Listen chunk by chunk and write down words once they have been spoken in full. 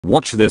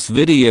Watch this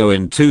video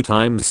in 2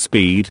 times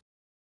speed.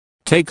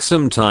 Take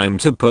some time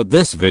to put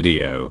this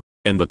video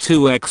in the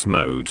 2x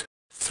mode.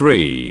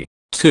 3,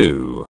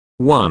 2,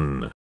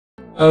 1.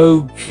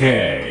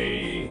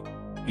 Okay.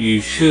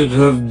 You should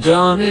have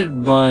done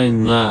it by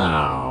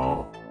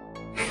now.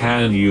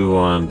 Can you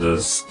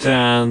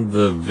understand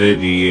the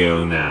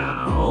video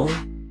now?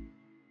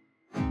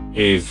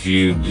 If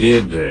you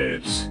did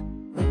it,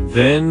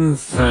 then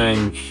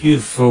thank you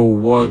for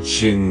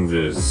watching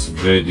this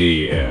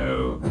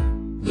video.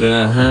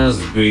 There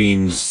has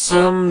been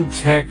some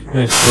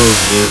technical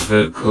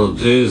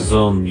difficulties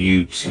on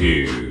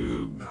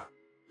YouTube.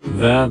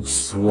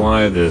 That's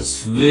why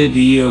this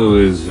video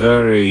is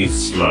very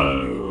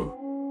slow.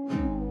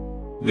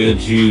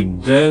 But you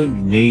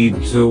don't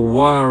need to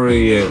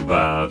worry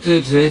about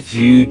it if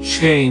you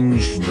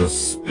change the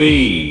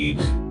speed.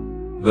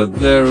 But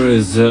there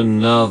is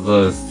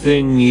another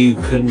thing you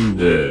can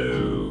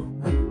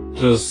do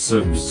to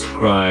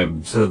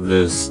subscribe to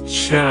this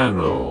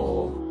channel,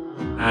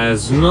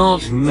 as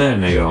not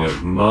many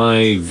of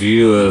my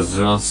viewers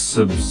are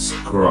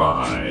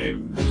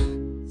subscribed.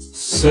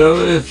 So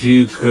if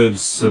you could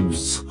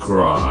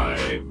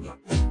subscribe,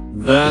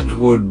 that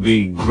would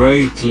be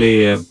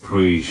greatly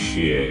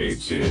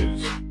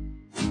appreciated.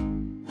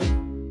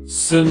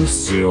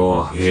 Since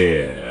you're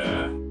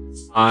here,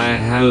 I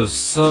have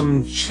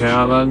some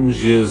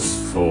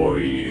challenges for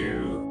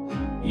you.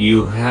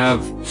 You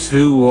have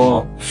 2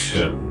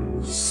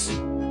 options.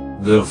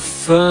 The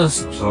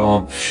first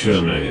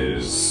option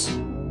is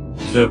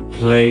to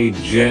play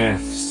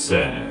Jeff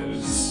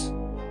Says.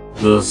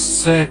 The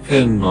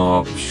second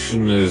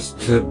option is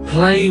to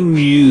play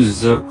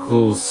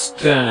musical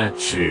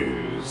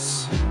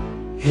statues.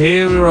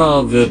 Here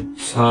are the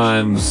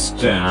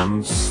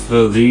timestamps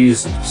for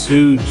these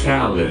 2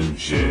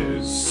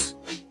 challenges.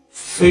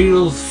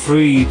 Feel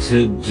free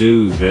to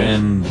do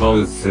them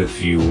both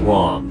if you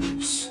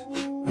want.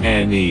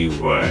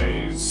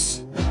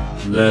 Anyways,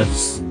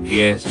 let's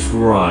get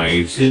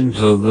right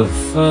into the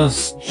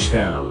first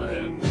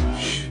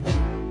challenge.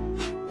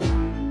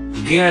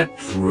 Get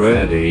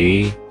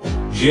ready.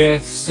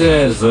 Jeff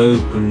says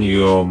open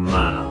your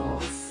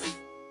mouth.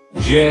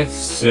 Jeff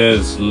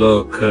says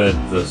look at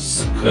the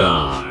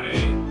sky.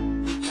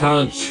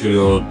 Touch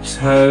your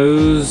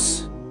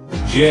toes.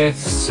 Jeff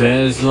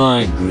says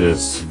like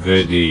this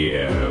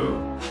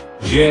video.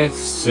 Jeff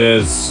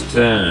says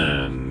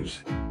stand.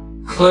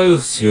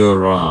 Close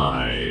your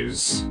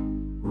eyes.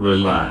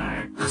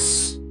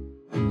 Relax.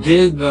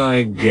 Did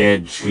I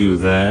get you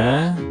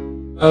there?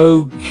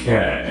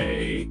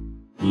 Okay.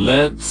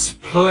 Let's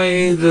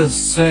play the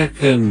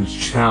second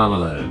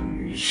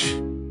challenge.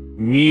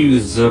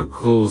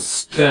 Musical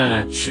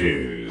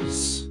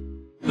statues.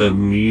 The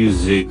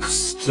music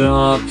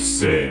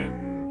starts in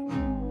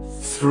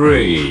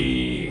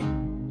 3,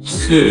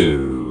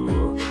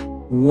 2,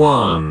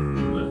 1.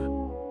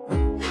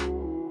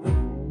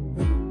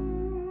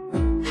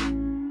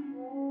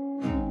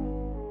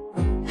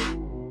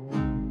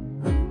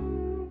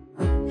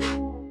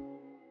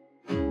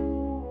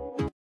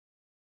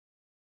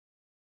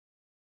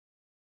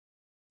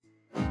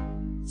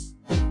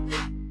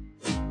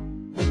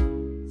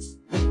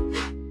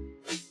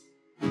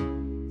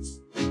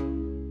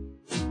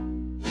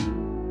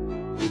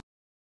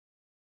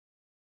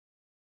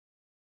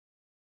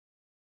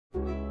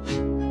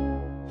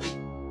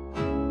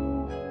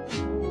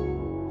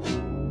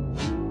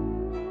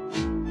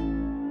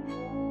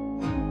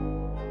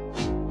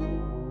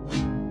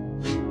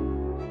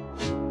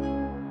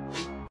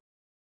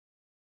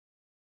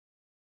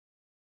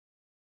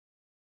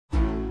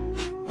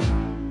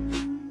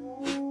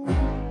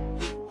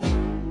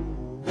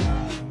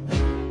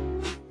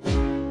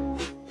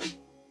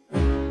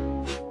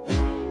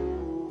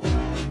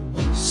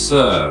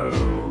 So,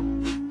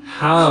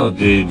 how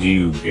did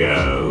you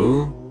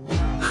go?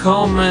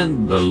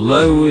 Comment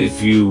below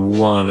if you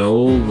won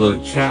all the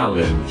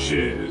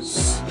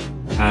challenges.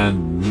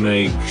 And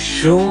make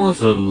sure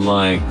to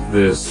like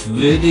this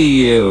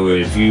video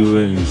if you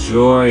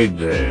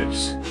enjoyed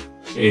it.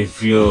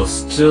 If you're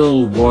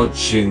still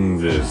watching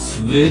this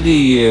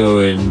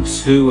video in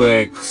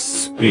 2x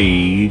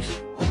speed,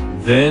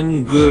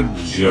 then good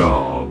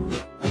job.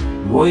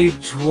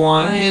 Wait,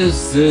 why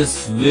is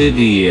this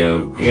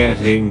video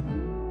getting...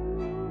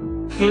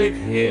 Click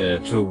here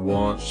to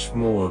watch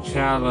more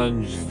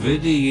challenge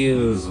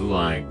videos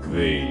like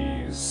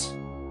these.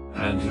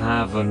 And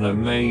have an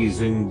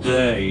amazing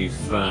day,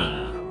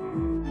 fam.